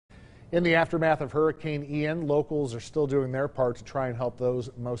In the aftermath of Hurricane Ian, locals are still doing their part to try and help those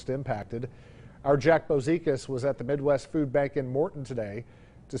most impacted. Our Jack Bozikas was at the Midwest Food Bank in Morton today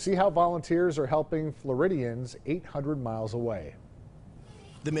to see how volunteers are helping Floridians 800 miles away.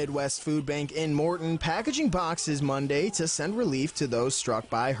 The Midwest Food Bank in Morton packaging boxes Monday to send relief to those struck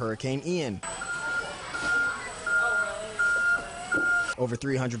by Hurricane Ian. Over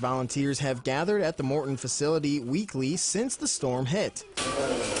 300 volunteers have gathered at the Morton facility weekly since the storm hit.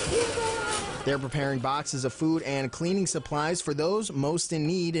 They're preparing boxes of food and cleaning supplies for those most in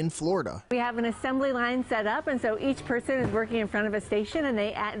need in Florida. We have an assembly line set up, and so each person is working in front of a station,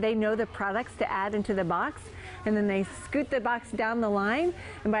 and they know the products to add into the box, and then they scoot the box down the line,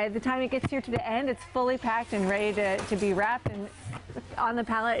 and by the time it gets here to the end, it's fully packed and ready to be wrapped and on the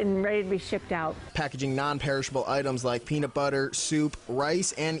pallet and ready to be shipped out. Packaging non-perishable items like peanut butter, soup,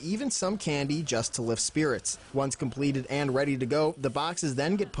 rice, and even some candy just to lift spirits. Once completed and ready to go, the boxes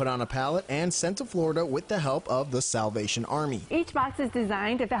then get put on a pallet and sent to Florida with the help of the Salvation Army. Each box is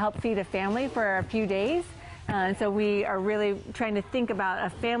designed to help feed a family for a few days. And so we are really trying to think about a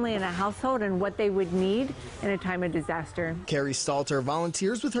family and a household and what they would need in a time of disaster. Carrie Stalter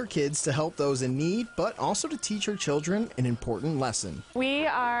volunteers with her kids to help those in need, but also to teach her children an important lesson. We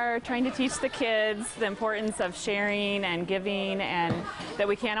are trying to teach the kids the importance of sharing and giving, and that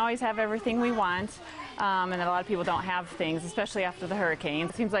we can't always have everything we want. And that a lot of people don't have things, especially after the hurricane.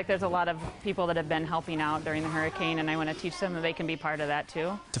 It seems like there's a lot of people that have been helping out during the hurricane, and I want to teach them that they can be part of that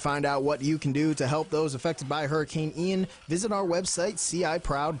too. To find out what you can do to help those affected by Hurricane Ian, visit our website,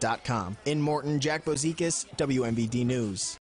 ciproud.com. In Morton, Jack Bozikas, WMVD News.